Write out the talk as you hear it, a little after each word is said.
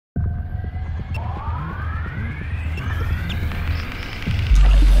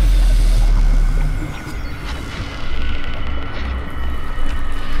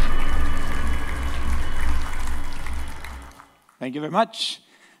Thank you very much.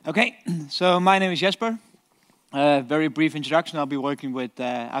 Okay, so my name is Jesper. Very brief introduction. I've been working with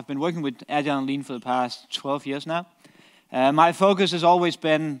Agile and Lean for the past 12 years now. My focus has always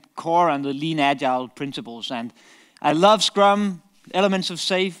been core on the Lean Agile principles, and I love Scrum, elements of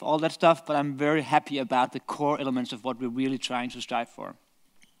SAFe, all that stuff, but I'm very happy about the core elements of what we're really trying to strive for.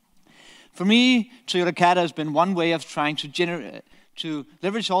 For me, Toyota Kata has been one way of trying to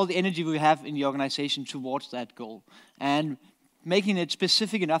leverage all the energy we have in the organization towards that goal, and making it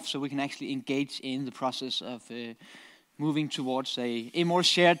specific enough so we can actually engage in the process of moving towards a more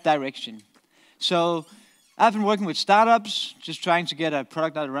shared direction. So I've been working with startups, just trying to get a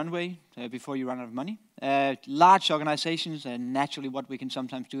product out of runway before you run out of money. Large organizations, and naturally what we can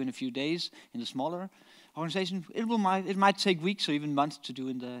sometimes do in a few days in the smaller organization, it might take weeks or even months to do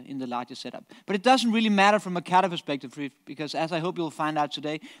in the larger setup. But it doesn't really matter from a Kata perspective, because as I hope you'll find out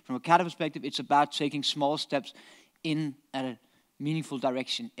today, from a Kata perspective, it's about taking small steps in a meaningful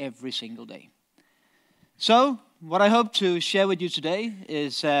direction every single day. So what I hope to share with you today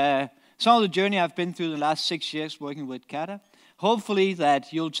is some of the journey I've been through the last 6 years working with Kata. Hopefully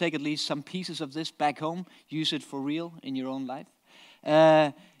that you'll take at least some pieces of this back home, use it for real in your own life.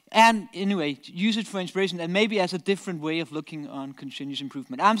 And anyway, use it for inspiration and maybe as a different way of looking on continuous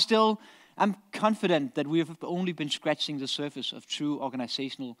improvement. I'm confident that we have only been scratching the surface of true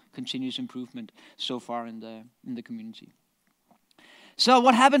organizational continuous improvement so far in the community. So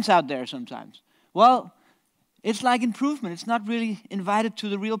what happens out there sometimes? Well, it's like improvement. It's not really invited to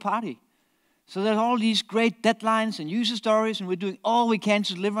the real party. So there's all these great deadlines and user stories, and we're doing all we can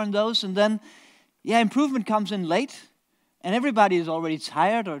to deliver on those. And then, improvement comes in late, and everybody is already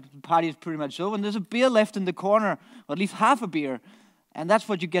tired, or the party is pretty much over, and there's a beer left in the corner, or at least half a beer, and that's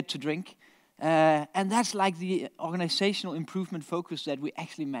what you get to drink. And that's like the organizational improvement focus that we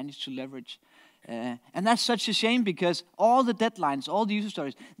actually managed to leverage. And that's such a shame, because all the deadlines, all the user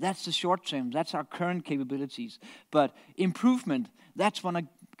stories, that's the short term, that's our current capabilities. But improvement, that's going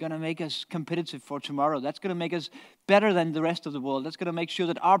to make us competitive for tomorrow. That's going to make us better than the rest of the world. That's going to make sure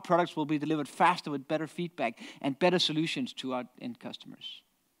that our products will be delivered faster with better feedback and better solutions to our end customers.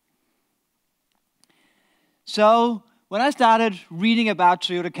 So when I started reading about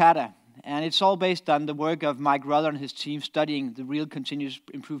Toyota Kata, and it's all based on the work of Mike Rother and his team studying the real continuous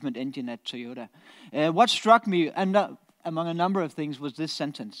improvement engine at Toyota. What struck me, among a number of things, was this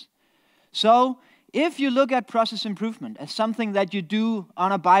sentence. So, if you look at process improvement as something that you do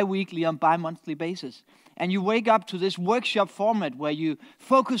on a bi-weekly, on bi-monthly basis, and you wake up to this workshop format where you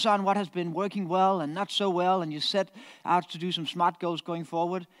focus on what has been working well and not so well, and you set out to do some SMART goals going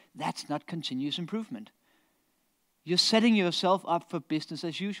forward, that's not continuous improvement. You're setting yourself up for business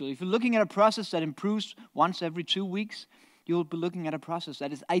as usual. If you're looking at a process that improves once every 2 weeks, you'll be looking at a process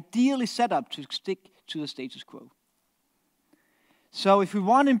that is ideally set up to stick to the status quo. So if we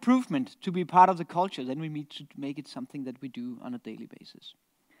want improvement to be part of the culture, then we need to make it something that we do on a daily basis.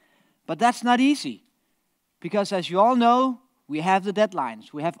 But that's not easy, because as you all know, we have the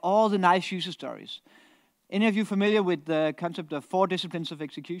deadlines. We have all the nice user stories. Any of you familiar with the concept of 4 disciplines of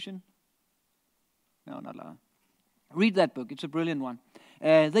execution? No, not a lot. Read that book, it's a brilliant one.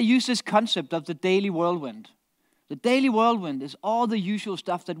 They use this concept of the daily whirlwind. The daily whirlwind is all the usual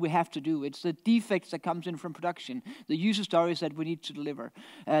stuff that we have to do. It's the defects that comes in from production, the user stories that we need to deliver,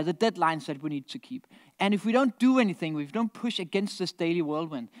 the deadlines that we need to keep. And if we don't do anything, if we don't push against this daily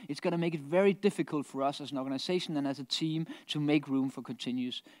whirlwind, it's going to make it very difficult for us as an organization and as a team to make room for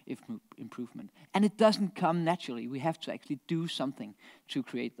continuous improvement. And it doesn't come naturally. We have to actually do something to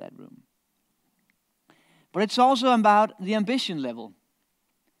create that room. But it's also about the ambition level.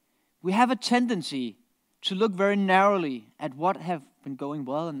 We have a tendency to look very narrowly at what have been going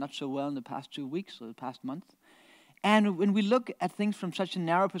well and not so well in the past 2 weeks or the past month. And when we look at things from such a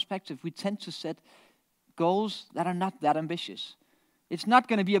narrow perspective, we tend to set goals that are not that ambitious. It's not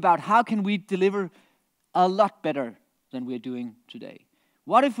going to be about how can we deliver a lot better than we're doing today.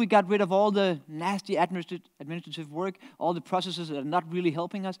 What if we got rid of all the nasty administrative work, all the processes that are not really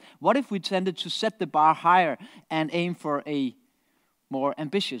helping us? What if we tended to set the bar higher and aim for a more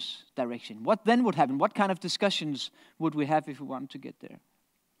ambitious direction? What then would happen? What kind of discussions would we have if we wanted to get there?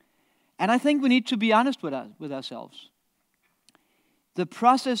 And I think we need to be honest with ourselves. The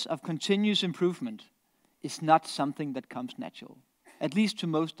process of continuous improvement is not something that comes natural, at least to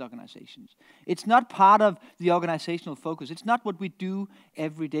most organizations. It's not part of the organizational focus. It's not what we do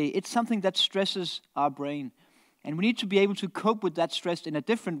every day. It's something that stresses our brain. And we need to be able to cope with that stress in a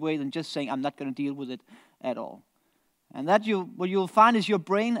different way than just saying, I'm not going to deal with it at all. And what you'll find is your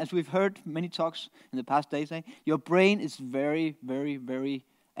brain, as we've heard many talks in the past days, your brain is very, very, very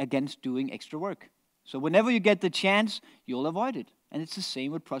against doing extra work. So whenever you get the chance, you'll avoid it. And it's the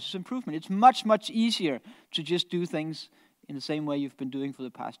same with process improvement. It's much, much easier to just do things in the same way you've been doing for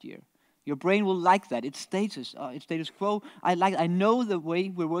the past year. Your brain will like that. It's status quo. I know the way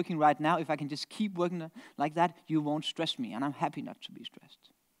we're working right now. If I can just keep working like that, you won't stress me. And I'm happy not to be stressed.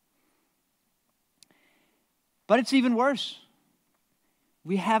 But it's even worse.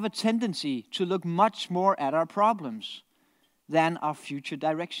 We have a tendency to look much more at our problems than our future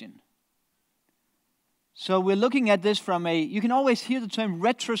direction. So we're looking at this from you can always hear the term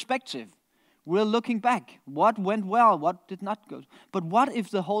retrospective. We're looking back. What went well? What did not go? But what if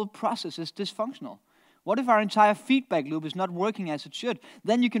the whole process is dysfunctional? What if our entire feedback loop is not working as it should?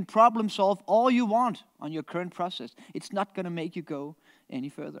 Then you can problem solve all you want on your current process. It's not going to make you go any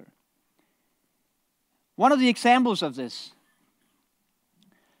further. One of the examples of this.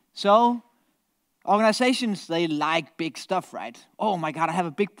 So, organizations, they like big stuff, right? Oh my God, I have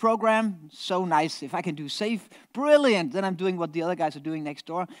a big program. So nice. If I can do SAFe, brilliant. Then I'm doing what the other guys are doing next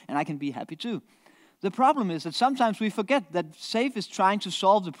door, and I can be happy too. The problem is that sometimes we forget that SAFe is trying to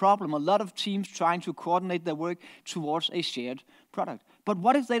solve the problem. A lot of teams trying to coordinate their work towards a shared product. But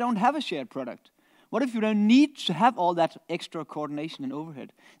what if they don't have a shared product? What if you don't need to have all that extra coordination and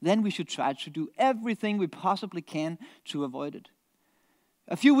overhead? Then we should try to do everything we possibly can to avoid it.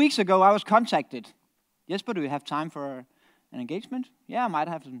 A few weeks ago, I was contacted. Jesper, do you have time for an engagement? Yeah, I might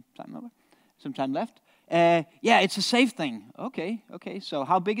have some time left. Yeah, it's a SAFe thing. Okay. So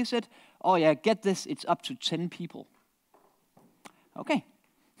how big is it? Oh yeah, get this, it's up to 10 people. Okay.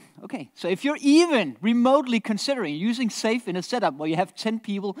 So if you're even remotely considering using SAFe in a setup where you have 10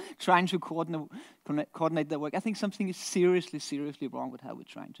 people trying to coordinate their work, I think something is seriously wrong with how we're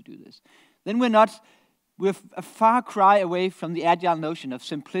trying to do this. Then we're a far cry away from the agile notion of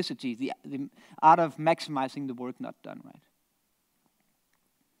simplicity, the art of maximizing the work not done right.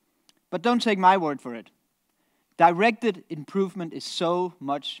 But don't take my word for it. Directed improvement is so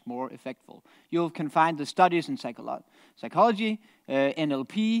much more effective. You can find the studies in psychology,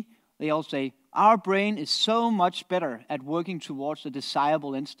 NLP. They all say our brain is so much better at working towards the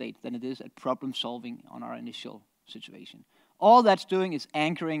desirable end state than it is at problem solving on our initial situation. All that's doing is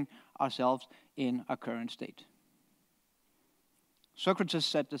anchoring ourselves in our current state. Socrates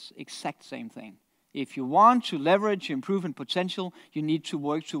said this exact same thing. If you want to leverage your improvement potential, you need to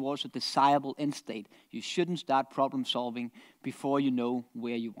work towards a desirable end state. You shouldn't start problem solving before you know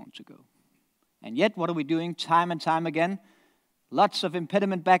where you want to go. And yet, what are we doing time and time again? Lots of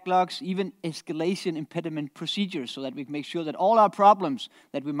impediment backlogs, even escalation impediment procedures, so that we can make sure that all our problems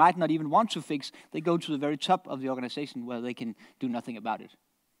that we might not even want to fix, they go to the very top of the organization where they can do nothing about it.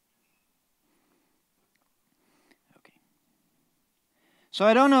 So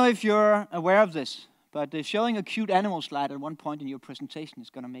I don't know if you're aware of this, but showing a cute animal slide at one point in your presentation is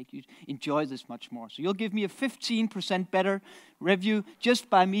going to make you enjoy this much more. So you'll give me a 15% better review just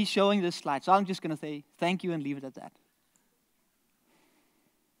by me showing this slide. So I'm just going to say thank you and leave it at that.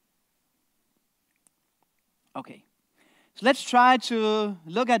 Okay, so let's try to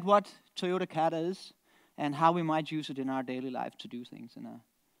look at what Toyota Kata is and how we might use it in our daily life to do things in a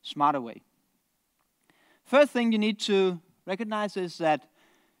smarter way. First thing you need to recognize is that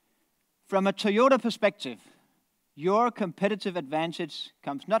from a Toyota perspective, your competitive advantage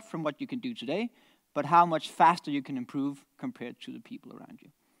comes not from what you can do today, but how much faster you can improve compared to the people around you.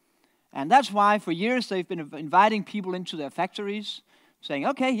 And that's why for years they've been inviting people into their factories, saying,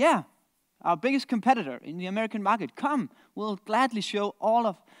 okay, yeah, our biggest competitor in the American market, come, we'll gladly show all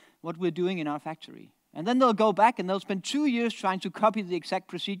of what we're doing in our factory. And then they'll go back and they'll spend 2 years trying to copy the exact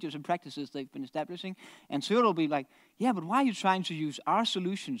procedures and practices they've been establishing. And so it'll be like, yeah, but why are you trying to use our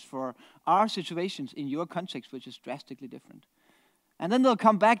solutions for our situations in your context, which is drastically different? And then they'll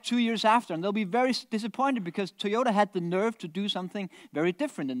come back 2 years after and they'll be very disappointed because Toyota had the nerve to do something very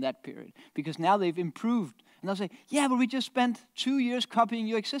different in that period because now they've improved. And they'll say, yeah, but we just spent 2 years copying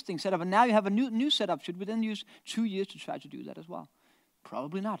your existing setup and now you have a new setup. Should we then use 2 years to try to do that as well?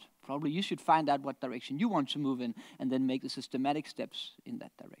 Probably not. Probably you should find out what direction you want to move in and then make the systematic steps in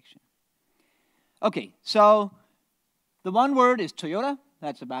that direction. Okay, so the one word is Toyota.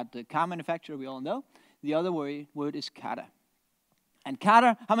 That's about the car manufacturer we all know. The other word is Kata. And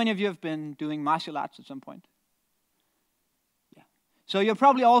Kata, how many of you have been doing martial arts at some point? Yeah. So you're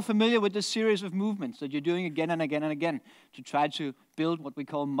probably all familiar with this series of movements that you're doing again and again and again to try to build what we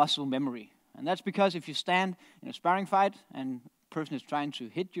call muscle memory. And that's because if you stand in a sparring fight and person is trying to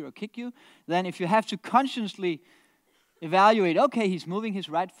hit you or kick you, then if you have to consciously evaluate, okay, he's moving his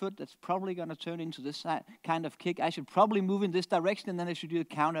right foot, that's probably going to turn into this kind of kick. I should probably move in this direction, and then I should do a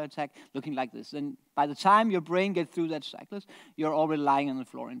counterattack looking like this. Then by the time your brain gets through that cyclist, you're already lying on the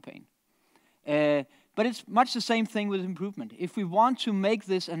floor in pain. But it's much the same thing with improvement. If we want to make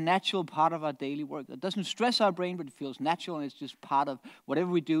this a natural part of our daily work, that doesn't stress our brain, but it feels natural and it's just part of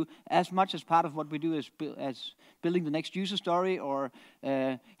whatever we do, as much as part of what we do as building the next user story or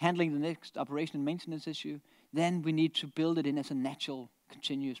handling the next operation and maintenance issue, then we need to build it in as a natural,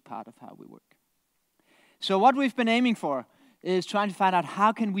 continuous part of how we work. So what we've been aiming for is trying to find out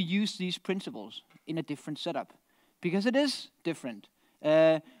how can we use these principles in a different setup. Because it is different.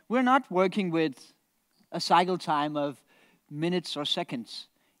 We're not working with a cycle time of minutes or seconds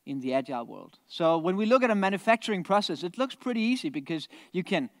in the Agile world. So when we look at a manufacturing process, it looks pretty easy because you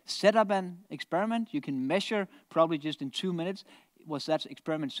can set up an experiment, you can measure probably just in 2 minutes, was that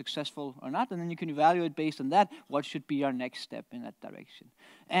experiment successful or not, and then you can evaluate based on that what should be our next step in that direction.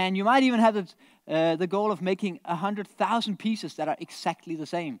 And you might even have the goal of making 100,000 pieces that are exactly the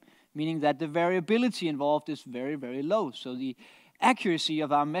same, meaning that the variability involved is very, very low. So the accuracy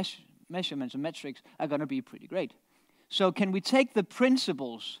of our measurements and metrics are going to be pretty great. So can we take the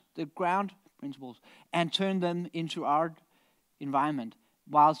principles, the ground principles, and turn them into our environment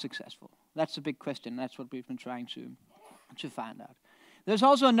while successful? That's the big question. That's what we've been trying to find out. There's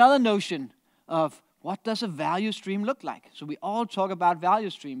also another notion of what does a value stream look like? So we all talk about value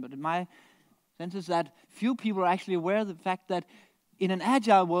stream, but in my sense is that few people are actually aware of the fact that in an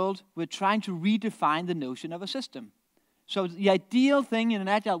Agile world, we're trying to redefine the notion of a system. So the ideal thing in an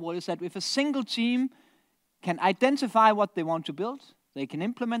Agile world is that if a single team can identify what they want to build, they can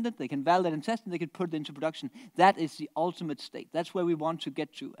implement it, they can validate and test it, they can put it into production. That is the ultimate state. That's where we want to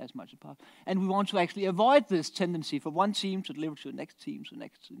get to as much as possible. And we want to actually avoid this tendency for one team to deliver to the next team, to the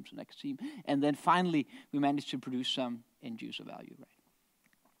next team, to the next team. And then finally, we manage to produce some end-user value, right?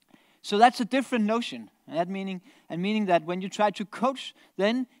 So that's a different notion, and that meaning that when you try to coach,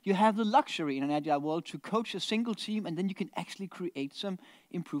 then you have the luxury in an Agile world to coach a single team, and then you can actually create some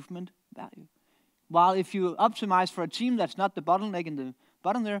improvement value. While if you optimize for a team that's not the bottleneck in the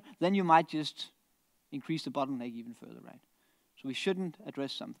bottom there, then you might just increase the bottleneck even further, right? So we shouldn't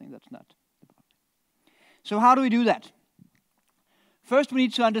address something that's not the bottleneck. So how do we do that? First, we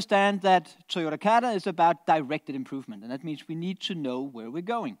need to understand that Toyota Kata is about directed improvement, and that means we need to know where we're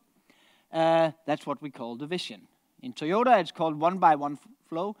going. That's what we call the vision. In Toyota, it's called one-by-one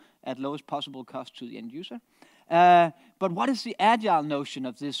flow at lowest possible cost to the end user. But what is the Agile notion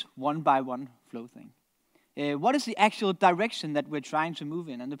of this one-by-one flow thing? What is the actual direction that we're trying to move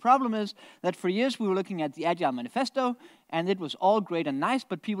in? And the problem is that for years we were looking at the Agile Manifesto, and it was all great and nice,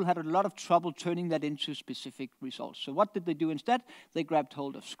 but people had a lot of trouble turning that into specific results. So what did they do instead? They grabbed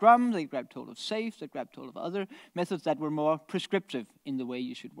hold of Scrum, they grabbed hold of SAFe, they grabbed hold of other methods that were more prescriptive in the way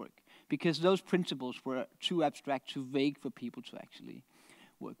you should work, because those principles were too abstract, too vague for people to actually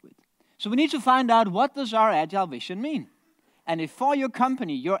work with. So we need to find out, what does our Agile vision mean? And if for your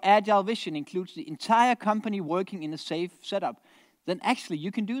company, your Agile vision includes the entire company working in a safe setup, then actually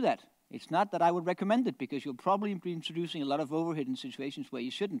you can do that. It's not that I would recommend it, because you'll probably be introducing a lot of overhead in situations where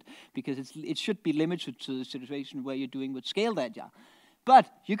you shouldn't, because it should be limited to the situation where you're doing with scaled Agile. But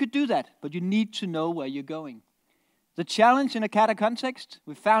you could do that, but you need to know where you're going. The challenge in a Kata context,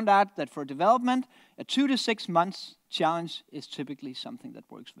 we found out that for development, a 2 to 6 months challenge is typically something that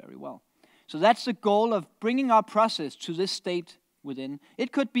works very well. So that's the goal of bringing our process to this state within.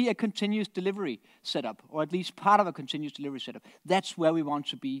 It could be a continuous delivery setup, or at least part of a continuous delivery setup. That's where we want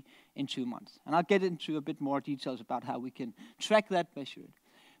to be in 2 months. And I'll get into a bit more details about how we can track that, measure it.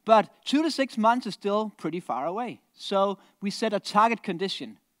 But 2 to 6 months is still pretty far away. So we set a target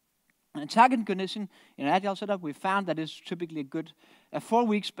condition. And a target condition in an Agile setup, we found that is typically a 4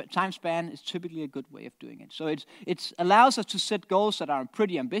 weeks time span is typically a good way of doing it. So it allows us to set goals that are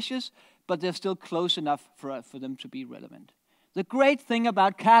pretty ambitious, but they're still close enough for them to be relevant. The great thing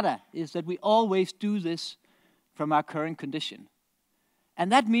about Kata is that we always do this from our current condition.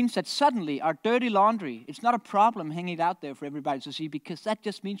 And that means that suddenly our dirty laundry, it's not a problem hanging out there for everybody to see, because that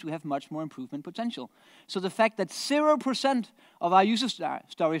just means we have much more improvement potential. So the fact that 0% of our user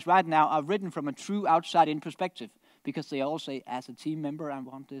stories right now are written from a true outside-in perspective, because they all say, as a team member, I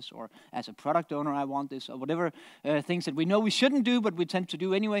want this, or as a product owner, I want this, or whatever things that we know we shouldn't do, but we tend to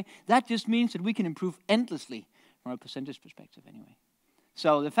do anyway, that just means that we can improve endlessly from a percentage perspective anyway.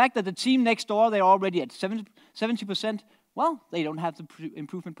 So the fact that the team next door, they're already at 70%, well, they don't have the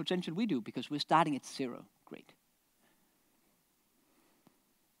improvement potential we do, because we're starting at 0. Great.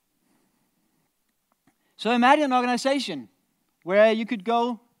 So imagine an organization where you could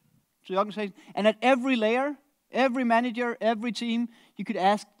go to the organization, and at every layer, every manager, every team, you could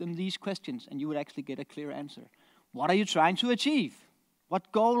ask them these questions, and you would actually get a clear answer. What are you trying to achieve?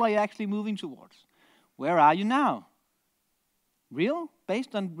 What goal are you actually moving towards? Where are you now? Real?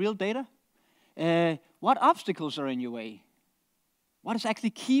 Based on real data? What obstacles are in your way? What is actually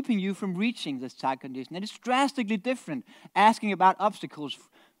keeping you from reaching this target condition? And it's drastically different asking about obstacles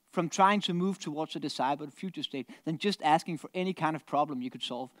from trying to move towards a desirable future state than just asking for any kind of problem you could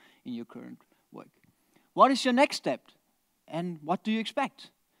solve in your current work. What is your next step? And what do you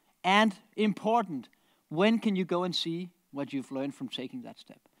expect? And important, when can you go and see what you've learned from taking that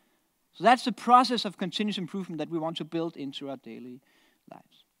step? So that's the process of continuous improvement that we want to build into our daily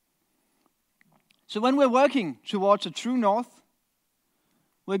lives. So when we're working towards a true north,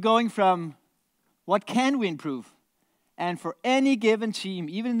 we're going from what can we improve? And for any given team,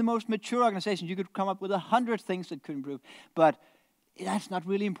 even in the most mature organization, you could come up with 100 things that could improve. But that's not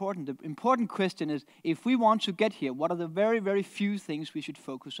really important. The important question is, if we want to get here, what are the very, very few things we should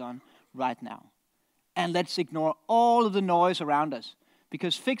focus on right now? And let's ignore all of the noise around us,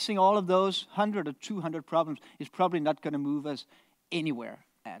 because fixing all of those 100 or 200 problems is probably not going to move us anywhere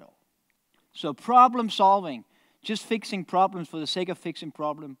at all. So problem solving, just fixing problems for the sake of fixing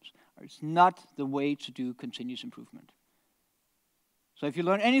problems, is not the way to do continuous improvement. So if you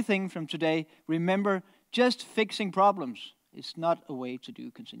learn anything from today, remember, just fixing problems is not a way to do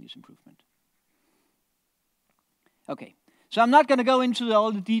continuous improvement. Okay, so I'm not going to go into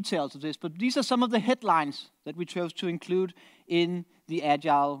all the details of this, but these are some of the headlines that we chose to include in the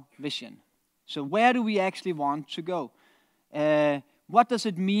Agile vision. So where do we actually want to go? What does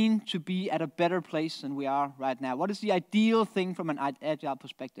it mean to be at a better place than we are right now? What is the ideal thing from an Agile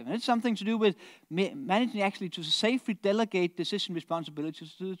perspective? And it's something to do with managing actually to safely delegate decision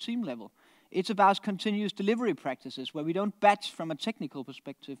responsibilities to the team level. It's about continuous delivery practices where we don't batch from a technical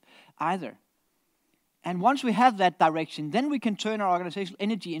perspective either. And once we have that direction, then we can turn our organizational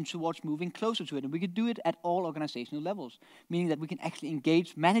energy in towards moving closer to it. And we can do it at all organizational levels, meaning that we can actually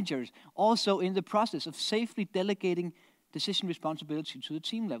engage managers also in the process of safely delegating decision responsibility to the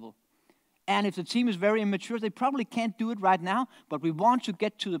team level. And if the team is very immature, they probably can't do it right now, but we want to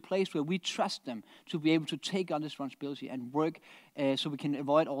get to the place where we trust them to be able to take on this responsibility and work so we can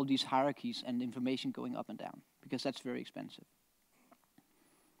avoid all these hierarchies and information going up and down, because that's very expensive.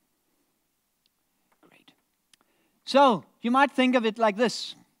 Great. So you might think of it like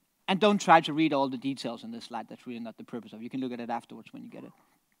this, and don't try to read all the details in this slide. That's really not the purpose of it. You can look at it afterwards when you get it.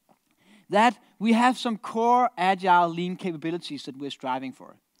 That we have some core agile lean capabilities that we're striving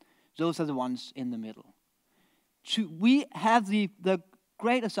for. Those are the ones in the middle. We have the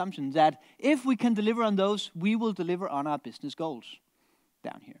great assumption that if we can deliver on those, we will deliver on our business goals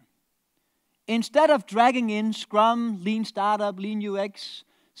down here. Instead of dragging in Scrum, Lean Startup, Lean UX,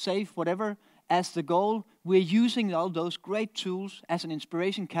 SAFe, whatever, as the goal, we're using all those great tools as an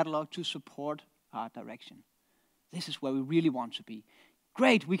inspiration catalog to support our direction. This is where we really want to be.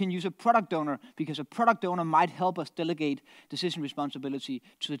 Great, we can use a product owner because a product owner might help us delegate decision responsibility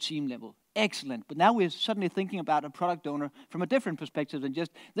to the team level. Excellent, but now we're suddenly thinking about a product owner from a different perspective than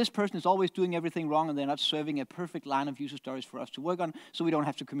just this person is always doing everything wrong and they're not serving a perfect line of user stories for us to work on, so we don't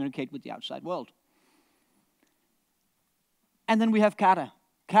have to communicate with the outside world. And then we have Kata.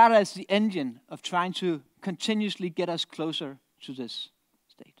 Kata is the engine of trying to continuously get us closer to this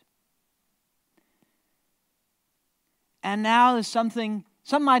state. And now there's something,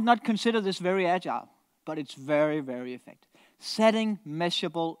 some might not consider this very agile, but it's very, very effective. Setting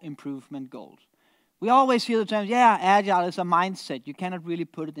measurable improvement goals. We always hear the term, yeah, agile is a mindset. You cannot really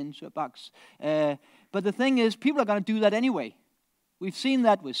put it into a box. But the thing is, people are going to do that anyway. We've seen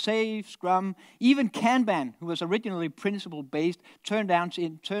that with SAFe, Scrum, even Kanban, who was originally principle-based, turned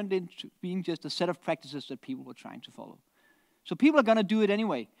into being just a set of practices that people were trying to follow. So people are going to do it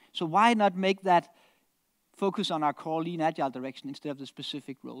anyway. So why not make that focus on our core lean agile direction instead of the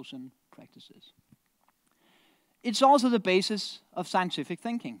specific roles and practices? It's also the basis of scientific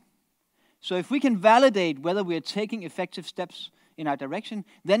thinking. So if we can validate whether we are taking effective steps in our direction,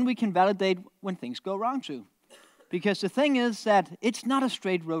 then we can validate when things go wrong too. Because the thing is that it's not a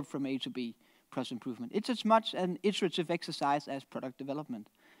straight road from A to B, process improvement. It's as much an iterative exercise as product development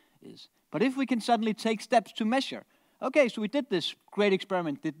is. But if we can suddenly take steps to measure, okay, so we did this great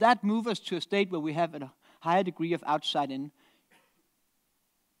experiment. Did that move us to a state where we have a higher degree of outside-in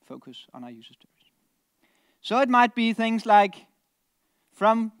focus on our user stories? So it might be things like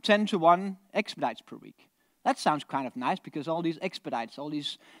from 10 to 1 expedites per week. That sounds kind of nice because all these expedites, all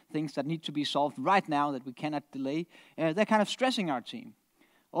these things that need to be solved right now that we cannot delay, they're kind of stressing our team.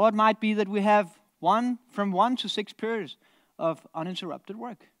 Or it might be that we have from 1 to 6 periods of uninterrupted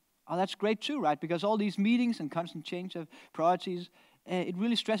work. Oh, that's great too, right? Because all these meetings and constant change of priorities, it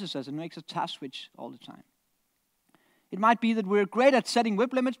really stresses us and makes a task switch all the time. It might be that we're great at setting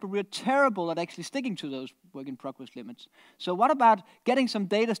WIP limits, but we're terrible at actually sticking to those work in progress limits. So what about getting some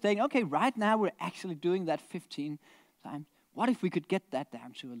data saying, okay, right now we're actually doing that 15 times. What if we could get that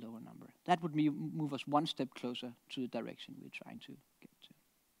down to a lower number? That would move us one step closer to the direction we're trying to get to.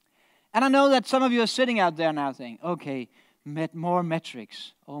 And I know that some of you are sitting out there now saying, okay, more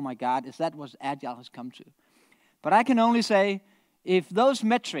metrics. Oh my God, is that what Agile has come to? But I can only say, if those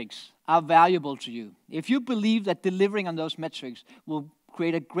metrics are valuable to you, if you believe that delivering on those metrics will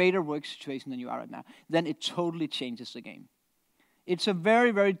create a greater work situation than you are right now, then it totally changes the game. It's a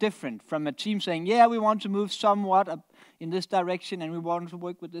very, very different from a team saying, yeah, we want to move somewhat up in this direction and we want to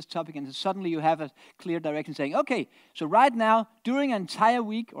work with this topic, and suddenly you have a clear direction saying, okay, so right now, during an entire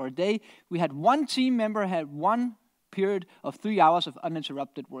week or a day, we had one team member had one period of 3 hours of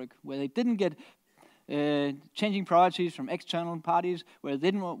uninterrupted work where they didn't get changing priorities from external parties, where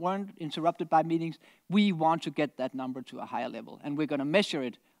they weren't interrupted by meetings. We want to get that number to a higher level, and we're going to measure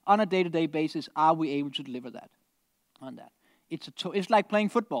it on a day-to-day basis. Are we able to deliver that on that? It's like playing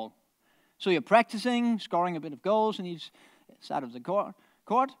football. So you're practicing, scoring a bit of goals in each side of the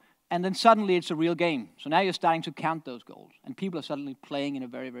court, and then suddenly it's a real game. So now you're starting to count those goals, and people are suddenly playing in a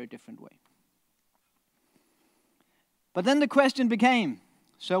very, very different way. But then the question became,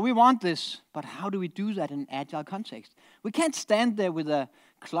 so we want this, but how do we do that in an Agile context? We can't stand there with a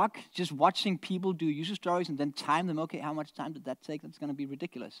clock just watching people do user stories and then time them. Okay, how much time did that take? That's going to be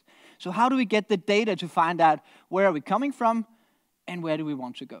ridiculous. So how do we get the data to find out where are we coming from and where do we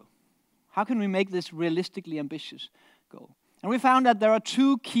want to go? How can we make this realistically ambitious goal? And we found that there are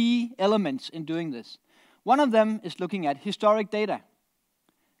two key elements in doing this. One of them is looking at historic data.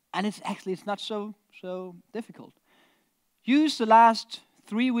 And it's not so difficult. Use the last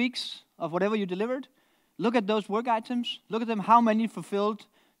 3 weeks of whatever you delivered. Look at those work items. Look at them, how many fulfilled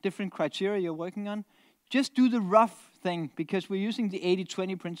different criteria you're working on. Just do the rough thing, because we're using the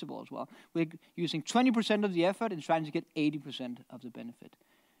 80-20 principle as well. We're using 20% of the effort and trying to get 80% of the benefit.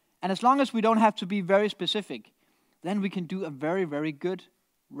 And as long as we don't have to be very specific, then we can do a very, very good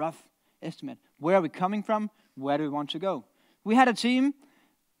rough estimate. Where are we coming from? Where do we want to go? We had a team.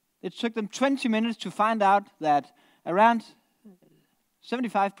 It took them 20 minutes to find out that around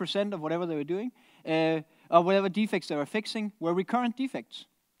 75% of whatever they were doing, or whatever defects they were fixing, were recurrent defects.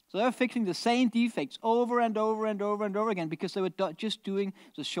 So they were fixing the same defects over and over and over and over again because they were just doing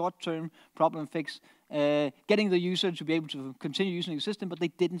the short-term problem fix, getting the user to be able to continue using the system, but they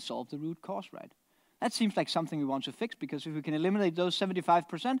didn't solve the root cause right. That seems like something we want to fix, because if we can eliminate those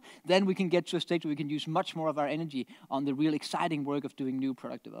 75%, then we can get to a state where we can use much more of our energy on the real exciting work of doing new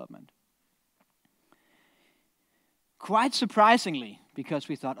product development. Quite surprisingly, because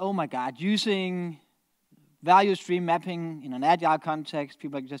we thought, oh my God, using value stream mapping in an Agile context,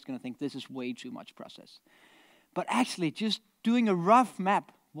 people are just going to think this is way too much process. But actually, just doing a rough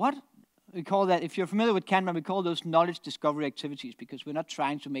map, what we call that, if you're familiar with Kanban, we call those knowledge discovery activities, because we're not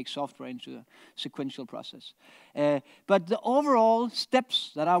trying to make software into a sequential process. But the overall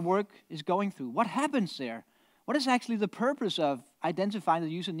steps that our work is going through, what happens there? What is actually the purpose of identifying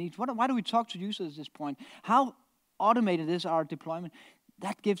the user needs? Why do we talk to users at this point? How automated is our deployment?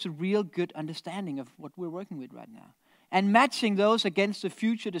 That gives a real good understanding of what we're working with right now. And matching those against the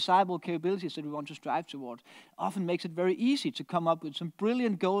future desirable capabilities that we want to strive towards often makes it very easy to come up with some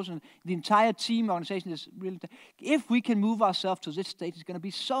brilliant goals, and the entire team organization is really... If we can move ourselves to this state, it's going to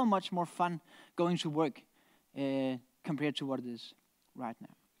be so much more fun going to work compared to what it is right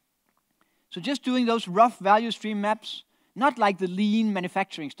now. So just doing those rough value stream maps, not like the lean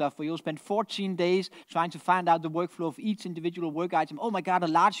manufacturing stuff where you'll spend 14 days trying to find out the workflow of each individual work item. Oh my God, a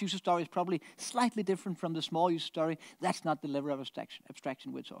large user story is probably slightly different from the small user story. That's not the level of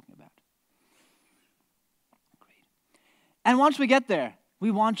abstraction we're talking about. Great. And once we get there,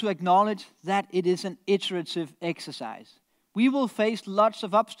 we want to acknowledge that it is an iterative exercise. We will face lots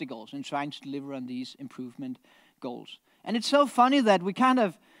of obstacles in trying to deliver on these improvement goals. And it's so funny that we kind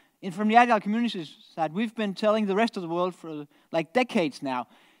of, from the Agile community side, we've been telling the rest of the world for like decades now,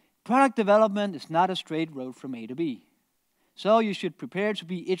 product development is not a straight road from A to B. So you should prepare to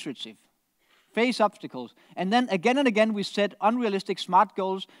be iterative, face obstacles, and then again and again we set unrealistic SMART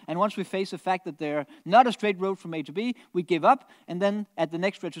goals, and once we face the fact that they're not a straight road from A to B, we give up, and then at the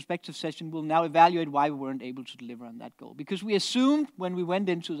next retrospective session we'll now evaluate why we weren't able to deliver on that goal. Because we assumed when we went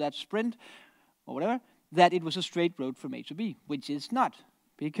into that sprint, or whatever, that it was a straight road from A to B, which is not.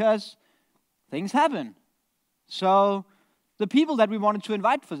 Because things happen. So The people that we wanted to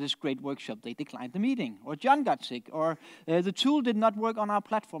invite for this great workshop, they declined the meeting, or John got sick, or the tool did not work on our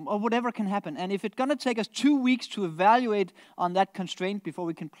platform, or whatever can happen. And if it's going to take us 2 weeks to evaluate on that constraint before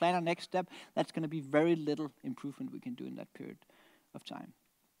we can plan our next step, that's going to be very little improvement we can do in that period of time.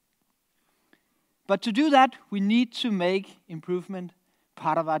 But to do that, we need to make improvement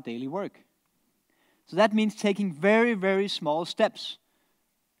part of our daily work. So that means taking very, very small steps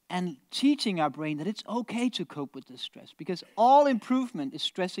and teaching our brain that it's okay to cope with this stress, because all improvement is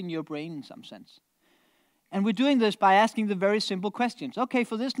stressing your brain in some sense. And we're doing this by asking the very simple questions. Okay,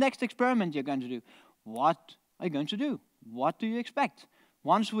 for this next experiment you're going to do, what are you going to do? What do you expect?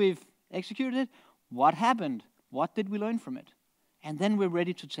 Once we've executed it, what happened? What did we learn from it? And then we're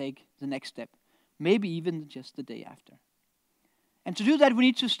ready to take the next step, maybe even just the day after. And to do that, we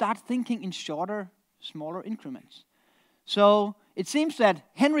need to start thinking in shorter, smaller increments. So it seems that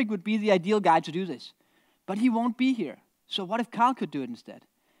Henrik would be the ideal guy to do this, but he won't be here. So what if Carl could do it instead?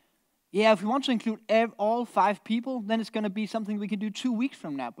 Yeah, if we want to include all 5 people, then it's going to be something we can do 2 weeks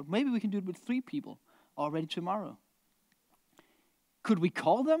from now, but maybe we can do it with 3 people already tomorrow. Could we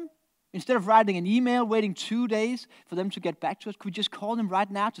call them? Instead of writing an email, waiting 2 days for them to get back to us, could we just call them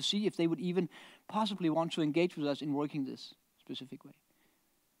right now to see if they would even possibly want to engage with us in working this specific way?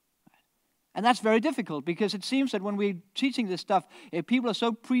 And that's very difficult, because it seems that when we're teaching this stuff, people are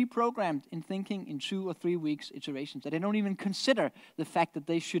so pre-programmed in thinking in 2 or 3 weeks iterations that they don't even consider the fact that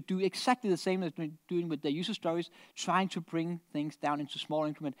they should do exactly the same as they're doing with their user stories, trying to bring things down into small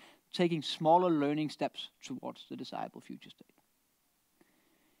increment, taking smaller learning steps towards the desirable future state.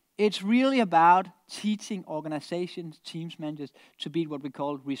 It's really about teaching organizations, teams, managers to be what we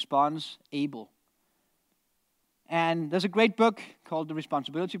call response-able. And there's a great book called The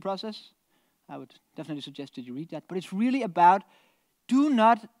Responsibility Process. I would definitely suggest that you read that. But it's really about, do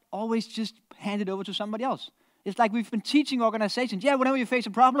not always just hand it over to somebody else. It's like we've been teaching organizations, yeah, whenever you face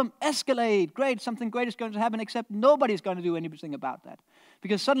a problem, escalate. Great, something great is going to happen, except nobody's going to do anything about that.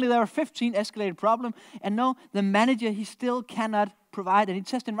 Because suddenly there are 15 escalated problems, and no, the manager, he still cannot provide any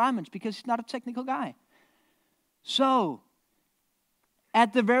test environments because he's not a technical guy. So,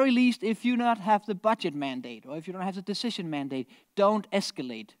 at the very least, if you not have the budget mandate, or if you don't have the decision mandate, don't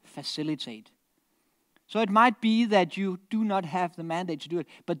escalate, facilitate. So it might be that you do not have the mandate to do it,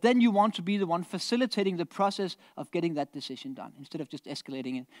 but then you want to be the one facilitating the process of getting that decision done, instead of just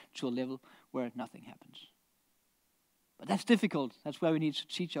escalating it to a level where nothing happens. But that's difficult. That's why we need to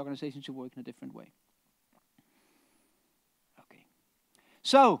teach organizations to work in a different way. Okay.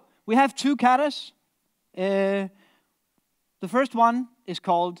 So, we have 2 katas. The first one is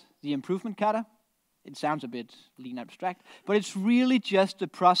called the improvement kata. It sounds a bit lean abstract, but it's really just the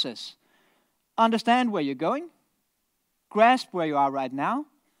process. Understand where you're going, grasp where you are right now,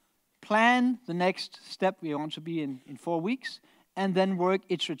 plan the next step we want to be in 4 weeks, and then work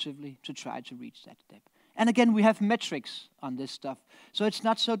iteratively to try to reach that step. And again, we have metrics on this stuff, so it's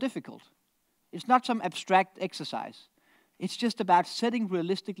not so difficult. It's not some abstract exercise. It's just about setting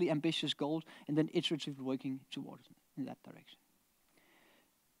realistically ambitious goals and then iteratively working towards them in that direction.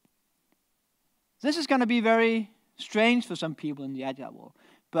 This is going to be very strange for some people in the Agile world,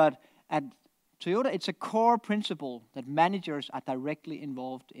 but at Toyota, it's a core principle that managers are directly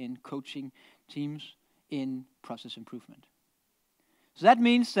involved in coaching teams in process improvement. So that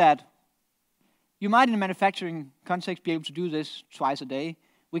means that you might in a manufacturing context be able to do this twice a day.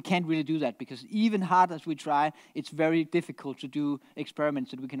 We can't really do that because even hard as we try, it's very difficult to do experiments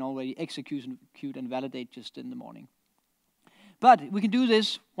that we can already execute and validate just in the morning. But we can do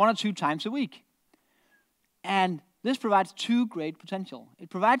this 1 or 2 times a week. And this provides 2 great potential.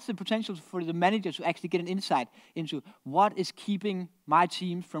 It provides the potential for the manager to actually get an insight into what is keeping my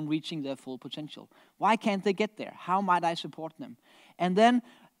team from reaching their full potential. Why can't they get there? How might I support them? And then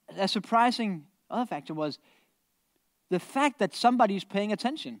a surprising other factor was the fact that somebody is paying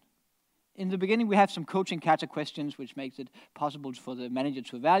attention. In the beginning, we have some coaching kata questions, which makes it possible for the manager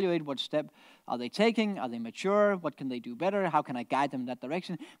to evaluate what step are they taking, are they mature, what can they do better, how can I guide them in that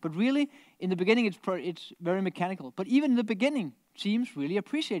direction. But really, in the beginning, it's very mechanical. But even in the beginning, teams really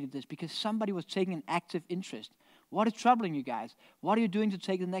appreciated this because somebody was taking an active interest. What is troubling you guys? What are you doing to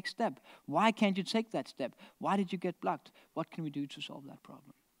take the next step? Why can't you take that step? Why did you get blocked? What can we do to solve that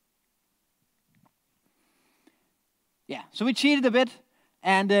problem? Yeah, so we cheated a bit.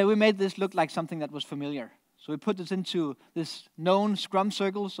 And we made this look like something that was familiar. So we put this into this known Scrum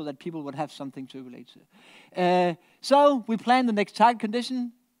circle so that people would have something to relate to. So we planned the next target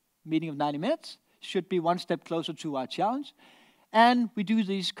condition, meeting of 90 minutes, should be 1 step closer to our challenge. And we do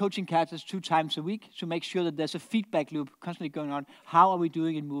these coaching katas 2 times a week to make sure that there's a feedback loop constantly going on. How are we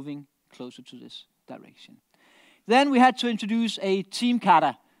doing in moving closer to this direction? Then we had to introduce a team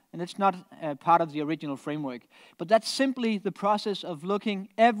kata, and it's not part of the original framework. But that's simply the process of looking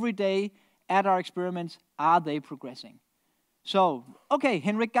every day at our experiments. Are they progressing? So, okay,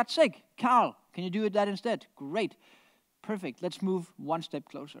 Henrik got sick. Carl, can you do that instead? Great. Perfect. Let's move one step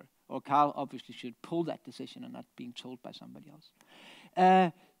closer. Or Carl obviously should pull that decision and not being told by somebody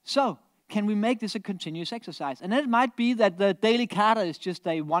else. So, can we make this a continuous exercise? And it might be that the daily kata is just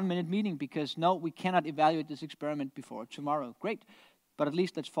a 1-minute meeting because, no, we cannot evaluate this experiment before tomorrow. Great. But at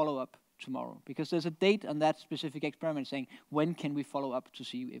least let's follow up tomorrow. Because there's a date on that specific experiment saying, when can we follow up to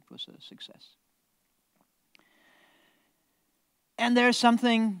see if it was a success? And there's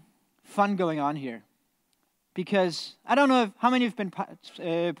something fun going on here. Because I don't know how many have been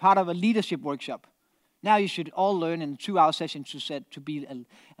part of a leadership workshop. Now you should all learn in a 2-hour session to be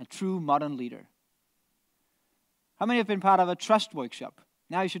a true modern leader. How many have been part of a trust workshop?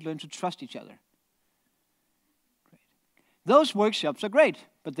 Now you should learn to trust each other. Great. Those workshops are great,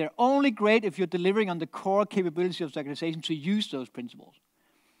 but they're only great if you're delivering on the core capability of the organization to use those principles.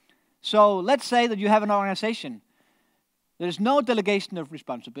 So let's say that you have an organization. There's no delegation of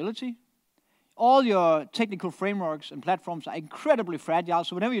responsibility. All your technical frameworks and platforms are incredibly fragile,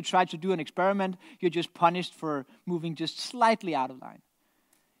 so whenever you try to do an experiment, you're just punished for moving just slightly out of line.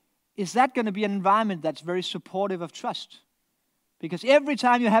 Is that going to be an environment that's very supportive of trust? Because every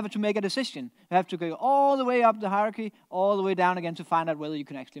time you have to make a decision, you have to go all the way up the hierarchy, all the way down again to find out whether you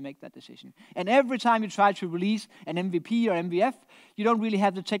can actually make that decision. And every time you try to release an MVP or MVF, you don't really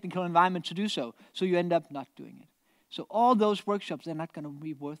have the technical environment to do so, so you end up not doing it. So all those workshops, they're not going to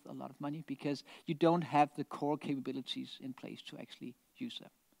be worth a lot of money because you don't have the core capabilities in place to actually use them.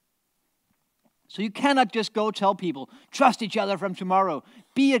 So you cannot just go tell people, trust each other from tomorrow,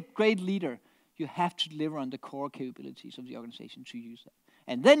 be a great leader. You have to deliver on the core capabilities of the organization to use that.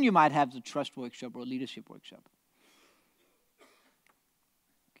 And then you might have the trust workshop or leadership workshop.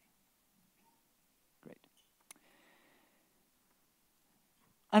 Okay. Great.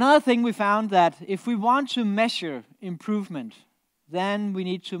 Another thing we found that if we want to measure improvement, then we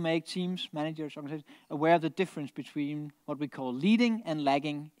need to make teams, managers, organizations aware of the difference between what we call leading and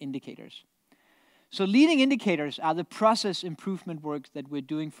lagging indicators. So leading indicators are the process improvement work that we're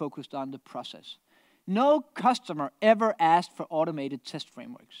doing focused on the process. No customer ever asked for automated test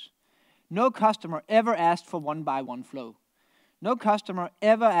frameworks. No customer ever asked for one-by-one flow. No customer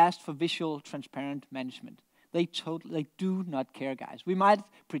ever asked for visual, transparent management. They do not care, guys. We might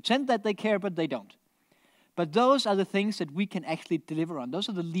pretend that they care, but they don't. But those are the things that we can actually deliver on. Those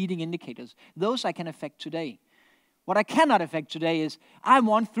are the leading indicators. Those I can affect today. What I cannot affect today is I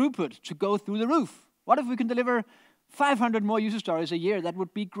want throughput to go through the roof. What if we can deliver 500 more user stories a year? That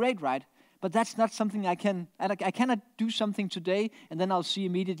would be great, right? But that's not something I cannot do something today and then I'll see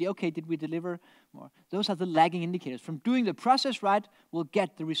immediately, okay, did we deliver more? Those are the lagging indicators. From doing the process right, we'll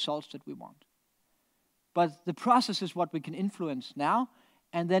get the results that we want. But the process is what we can influence now,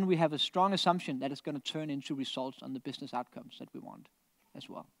 and then we have a strong assumption that it's going to turn into results on the business outcomes that we want as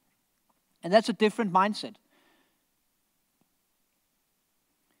well. And that's a different mindset.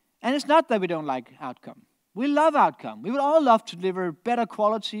 And it's not that we don't like outcome. We love outcome. We would all love to deliver better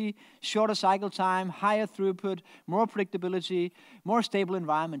quality, shorter cycle time, higher throughput, more predictability, more stable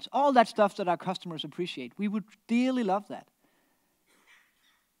environments, all that stuff that our customers appreciate. We would dearly love that.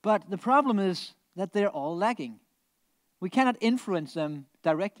 But the problem is that they're all lagging. We cannot influence them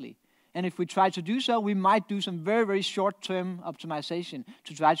directly. And if we try to do so, we might do some very, very short-term optimization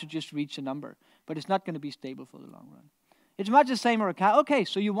to try to just reach a number. But it's not going to be stable for the long run. It's much the same for a car. Okay,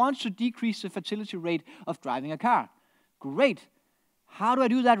 so you want to decrease the fatality rate of driving a car. Great. How do I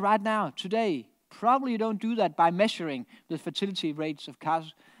do that right now, today? Probably you don't do that by measuring the fatality rates of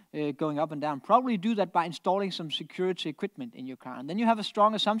cars going up and down. Probably do that by installing some security equipment in your car. And then you have a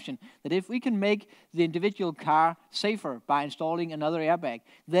strong assumption that if we can make the individual car safer by installing another airbag,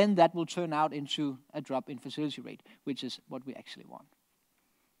 then that will turn out into a drop in fatality rate, which is what we actually want.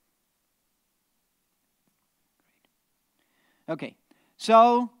 Okay,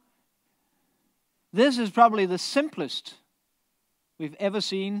 so this is probably the simplest we've ever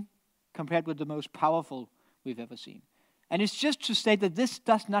seen compared with the most powerful we've ever seen. And it's just to state that this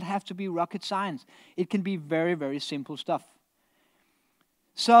does not have to be rocket science. It can be very, very simple stuff.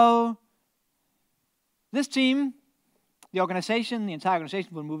 So this team, the organization, the entire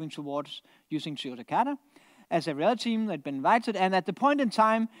organization, were moving towards using Toyota Kata. As every other team, they'd been invited, and at the point in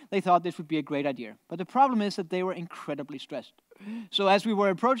time, they thought this would be a great idea. But the problem is that they were incredibly stressed. So as we were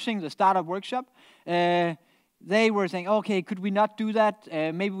approaching the startup workshop, they were saying, okay, could we not do that?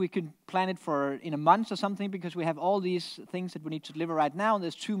 Maybe we could plan it for in a month or something, because we have all these things that we need to deliver right now, and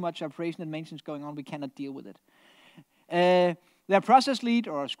there's too much operation and maintenance going on, we cannot deal with it. Their process lead,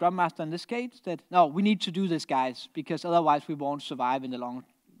 or Scrum Master in this case, said, no, we need to do this, guys, because otherwise we won't survive in the long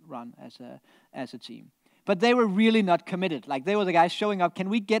run as a team. But they were really not committed. Like, they were the guys showing up, can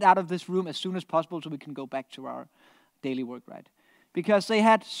we get out of this room as soon as possible so we can go back to our daily work, right? Because they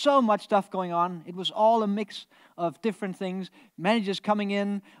had so much stuff going on. It was all a mix of different things. Managers coming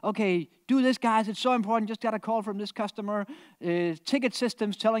in, okay, do this, guys, it's so important, just got a call from this customer. Ticket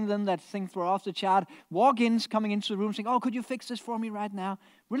systems telling them that things were off the chart. Walk-ins coming into the room saying, oh, could you fix this for me right now?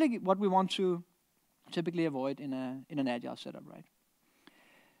 Really what we want to typically avoid in an agile setup, right?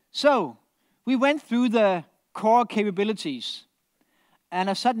 So we went through the core capabilities, and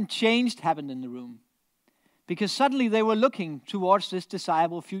a sudden change happened in the room. Because suddenly they were looking towards this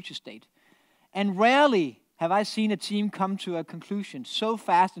desirable future state. And rarely have I seen a team come to a conclusion so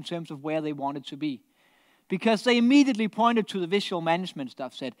fast in terms of where they wanted to be. Because they immediately pointed to the visual management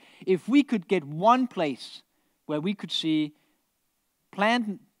stuff, said, if we could get one place where we could see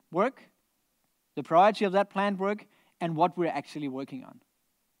planned work, the priority of that planned work, and what we're actually working on,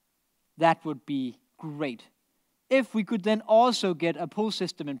 that would be great. If we could then also get a pull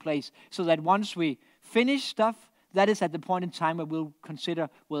system in place so that once we finish stuff, that is at the point in time where we'll consider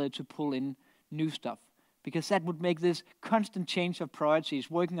whether to pull in new stuff. Because that would make this constant change of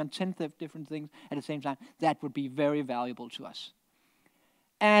priorities, working on 10 different things at the same time, that would be very valuable to us.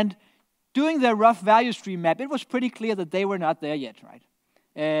 And doing their rough value stream map, it was pretty clear that they were not there yet,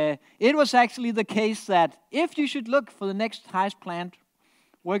 right? It was actually the case that if you should look for the next highest planned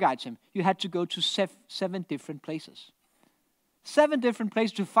work item, you had to go to 7 different places. 7 different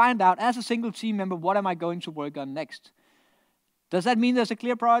places to find out, as a single team member, what am I going to work on next? Does that mean there's a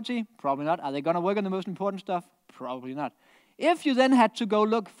clear priority? Probably not. Are they going to work on the most important stuff? Probably not. If you then had to go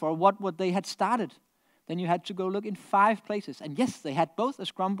look for what they had started, then you had to go look in 5 places. And yes, they had both a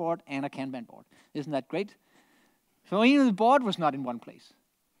Scrum board and a Kanban board. Isn't that great? So even the board was not in one place.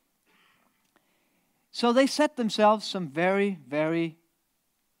 So they set themselves some very, very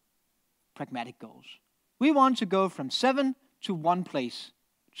pragmatic goals. We want to go from 7 to 1 place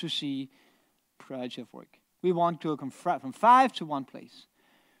to see priority of work. We want to go from 5 to 1 place.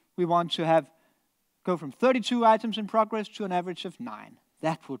 We want to go from 32 items in progress to an average of 9.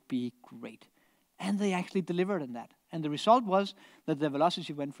 That would be great. And they actually delivered on that. And the result was that the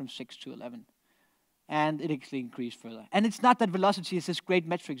velocity went from 6 to 11. And it actually increased further. And it's not that velocity is this great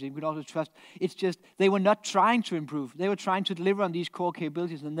metric that you could also trust. It's just they were not trying to improve. They were trying to deliver on these core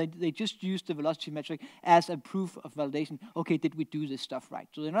capabilities, and they just used the velocity metric as a proof of validation. Okay, did we do this stuff right?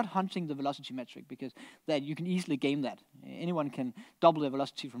 So they're not hunting the velocity metric, because that you can easily game that. Anyone can double the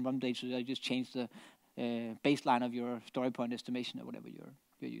velocity from one day, so they just change the baseline of your story point estimation or whatever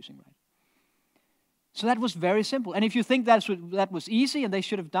you're using, right? So that was very simple. And if you think that was easy and they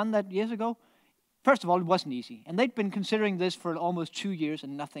should have done that years ago, first of all, it wasn't easy. And they'd been considering this for almost 2 years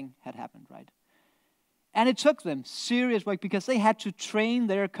and nothing had happened, right? And it took them serious work because they had to train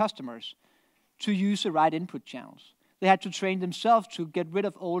their customers to use the right input channels. They had to train themselves to get rid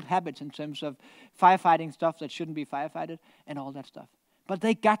of old habits in terms of firefighting stuff that shouldn't be firefighted and all that stuff. But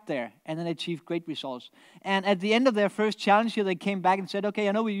they got there and then achieved great results. And at the end of their first challenge here, they came back and said, okay,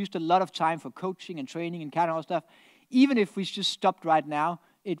 I know we used a lot of time for coaching and training and kind of all stuff. Even if we just stopped right now,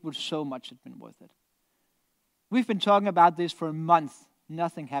 it would so much have been worth it. We've been talking about this for a month.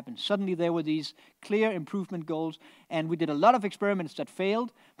 Nothing happened. Suddenly there were these clear improvement goals, and we did a lot of experiments that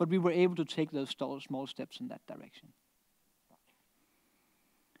failed, but we were able to take those small steps in that direction.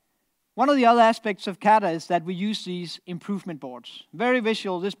 One of the other aspects of Kata is that we use these improvement boards. Very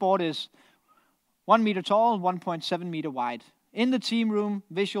visual. This board is 1 meter tall, 1.7 meter wide. In the team room,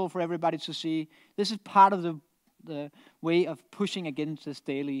 visual for everybody to see. This is part of the way of pushing against this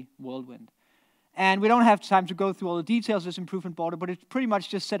daily whirlwind. And we don't have time to go through all the details of this improvement board, but it's pretty much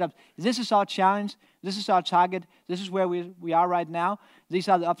just set up. This is our challenge. This is our target. This is where we are right now. These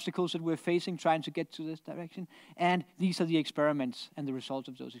are the obstacles that we're facing, trying to get to this direction. And these are the experiments and the results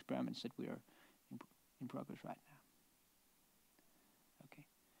of those experiments that we are in progress right now. Okay.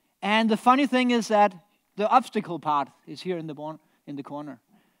 And the funny thing is that the obstacle part is here in the corner.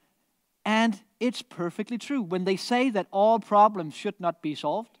 And it's perfectly true. When they say that all problems should not be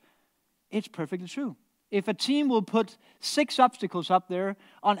solved, it's perfectly true. If a team will put 6 obstacles up there,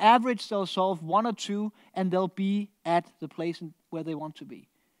 on average they'll solve 1 or 2, and they'll be at the place where they want to be.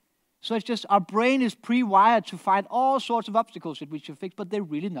 So it's just our brain is pre-wired to find all sorts of obstacles that we should fix, but they're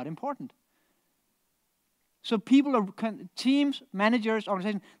really not important. So teams, managers,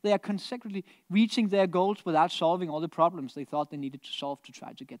 organizations, they are consecutively reaching their goals without solving all the problems they thought they needed to solve to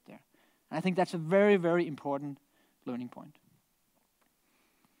try to get there. And I think that's a very, very important learning point.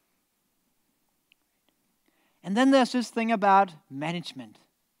 And then there's this thing about management.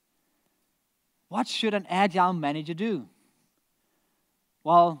 What should an agile manager do?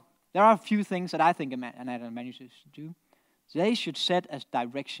 Well, there are a few things that I think an agile manager should do. They should set as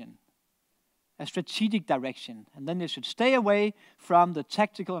direction, a strategic direction, and then they should stay away from the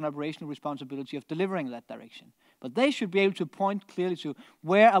tactical and operational responsibility of delivering that direction. But they should be able to point clearly to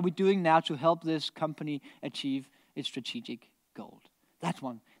where are we doing now to help this company achieve its strategic goal. That's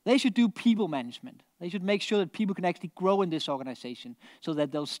one. They should do people management. They should make sure that people can actually grow in this organization so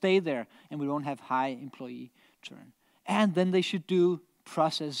that they'll stay there and we won't have high employee turn. And then they should do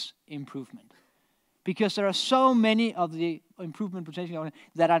process improvement. Because there are so many of the improvement potential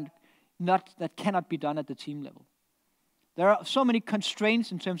that cannot be done at the team level. There are so many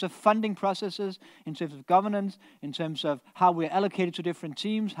constraints in terms of funding processes, in terms of governance, in terms of how we're allocated to different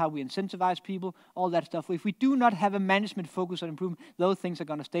teams, how we incentivize people, all that stuff. If we do not have a management focus on improvement, those things are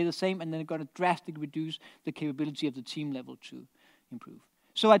going to stay the same and they're going to drastically reduce the capability of the team level to improve.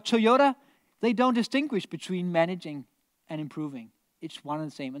 So at Toyota, they don't distinguish between managing and improving. It's one and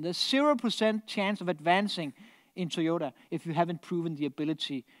the same. And there's 0% chance of advancing in Toyota if you haven't proven the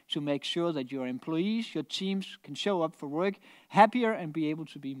ability to make sure that your employees, your teams can show up for work happier and be able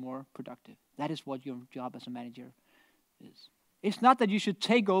to be more productive. That is what your job as a manager is. It's not that you should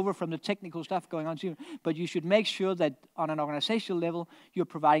take over from the technical stuff going on, but you should make sure that on an organizational level, you're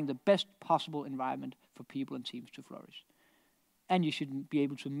providing the best possible environment for people and teams to flourish. And you should be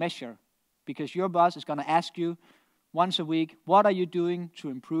able to measure, because your boss is going to ask you once a week, what are you doing to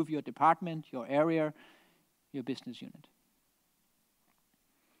improve your department, your area, your business unit?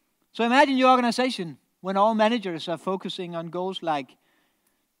 So imagine your organization when all managers are focusing on goals like,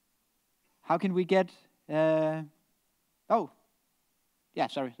 how can we get, that was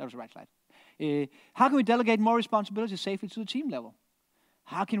the right slide. How can we delegate more responsibility safely to the team level?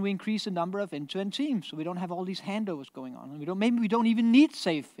 How can we increase the number of end-to-end teams so we don't have all these handovers going on? And maybe we don't even need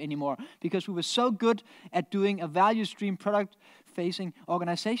SAFE anymore because we were so good at doing a value stream product-facing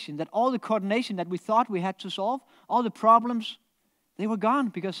organization that all the coordination that we thought we had to solve, all the problems, they were gone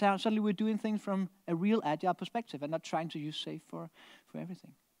because suddenly we're doing things from a real agile perspective and not trying to use SAFE for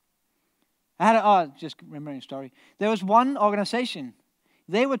everything. Just remembering a story. There was one organization.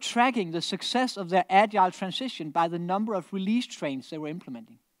 They were tracking the success of their agile transition by the number of release trains they were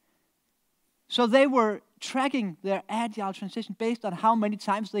implementing. So they were tracking their agile transition based on how many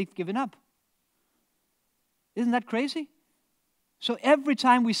times they've given up. Isn't that crazy? So every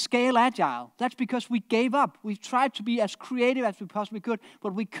time we scale agile, that's because we gave up. We tried to be as creative as we possibly could,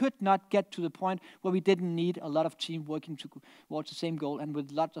 but we could not get to the point where we didn't need a lot of team working towards the same goal and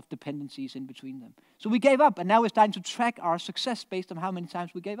with lots of dependencies in between them. So we gave up, and now we're starting to track our success based on how many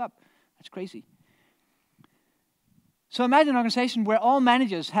times we gave up. That's crazy. So imagine an organization where all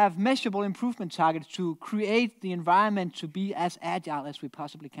managers have measurable improvement targets to create the environment to be as agile as we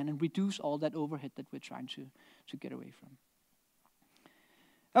possibly can and reduce all that overhead that we're trying to get away from.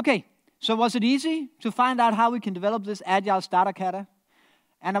 Okay, so was it easy to find out how we can develop this Agile Starter Kata?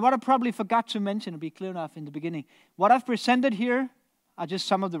 And what I probably forgot to mention, to be clear enough in the beginning, what I've presented here are just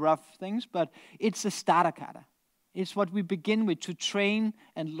some of the rough things, but it's a Starter Kata. It's what we begin with to train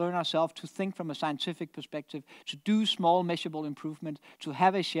and learn ourselves to think from a scientific perspective, to do small measurable improvements, to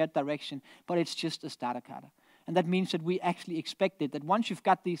have a shared direction, but it's just a Starter Kata. And that means that we actually expected that once you've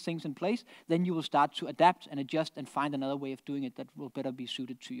got these things in place, then you will start to adapt and adjust and find another way of doing it that will better be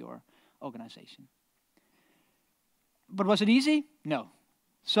suited to your organization. But was it easy? No.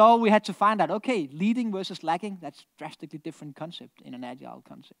 So we had to find out, okay, leading versus lagging, that's a drastically different concept in an agile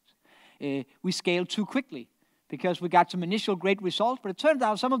concept. We scaled too quickly because we got some initial great results, but it turned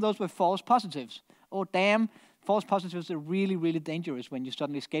out some of those were false positives. Oh, damn. False positives are really, really dangerous when you're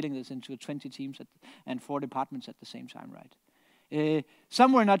suddenly scaling this into 20 teams and 4 departments at the same time, right?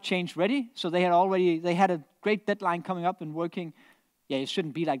 Some were not change ready, so they had a great deadline coming up and working. Yeah, it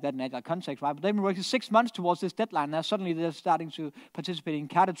shouldn't be like that in agile context, right? But they've been working 6 months towards this deadline. Now suddenly they're starting to participate in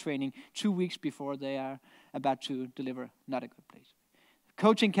Kata training 2 weeks before they are about to deliver. Not a good place.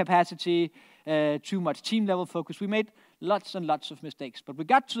 Coaching capacity, too much team level focus. We made lots and lots of mistakes, but we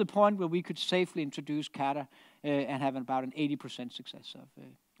got to the point where we could safely introduce Kata and have about an 80% success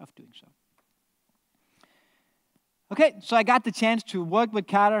of doing so. Okay, so I got the chance to work with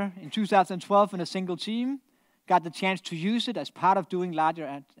Kata in 2012 in a single team, got the chance to use it as part of doing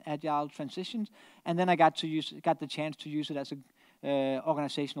larger agile transitions, and then I got the chance to use it as an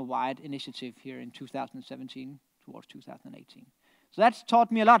organizational-wide initiative here in 2017 towards 2018. So that's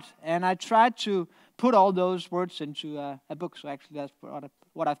taught me a lot, and I tried to put all those words into a book. So actually that's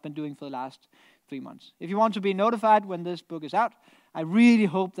what I've been doing for the last 3 months. If you want to be notified when this book is out, I really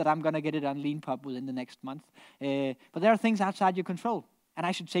hope that I'm going to get it on LeanPub within the next month. But there are things outside your control. And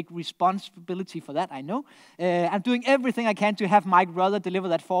I should take responsibility for that, I know. I'm doing everything I can to have Mike Rother deliver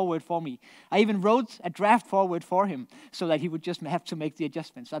that forward for me. I even wrote a draft forward for him so that he would just have to make the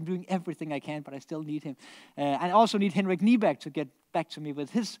adjustments. I'm doing everything I can, but I still need him. I also need Henrik Nieberg to get back to me with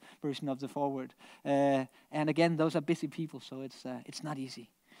his version of the forward. And again, those are busy people, so it's not easy.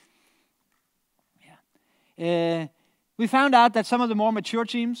 Yeah. We found out that some of the more mature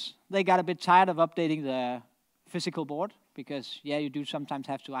teams, they got a bit tired of updating the physical board. Because, yeah, you do sometimes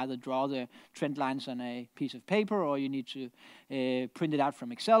have to either draw the trend lines on a piece of paper or you need to print it out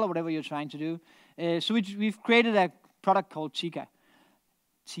from Excel or whatever you're trying to do. So we've created a product called TK,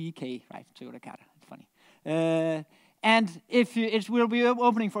 right, Toyota Kata, it's funny. And it will be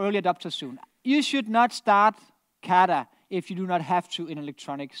opening for early adopters soon. You should not start Kata if you do not have to in an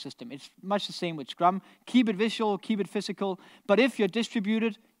electronic system. It's much the same with Scrum. Keep it visual, keep it physical, but if you're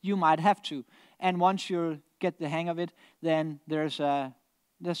distributed, you might have to. And once you get the hang of it, then there's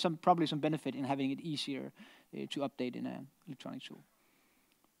probably some benefit in having it easier to update in an electronic tool.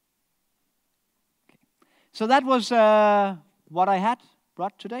 Okay. So that was what I had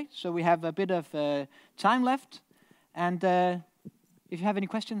brought today. So we have a bit of time left, and if you have any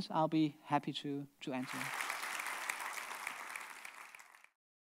questions, I'll be happy to answer them.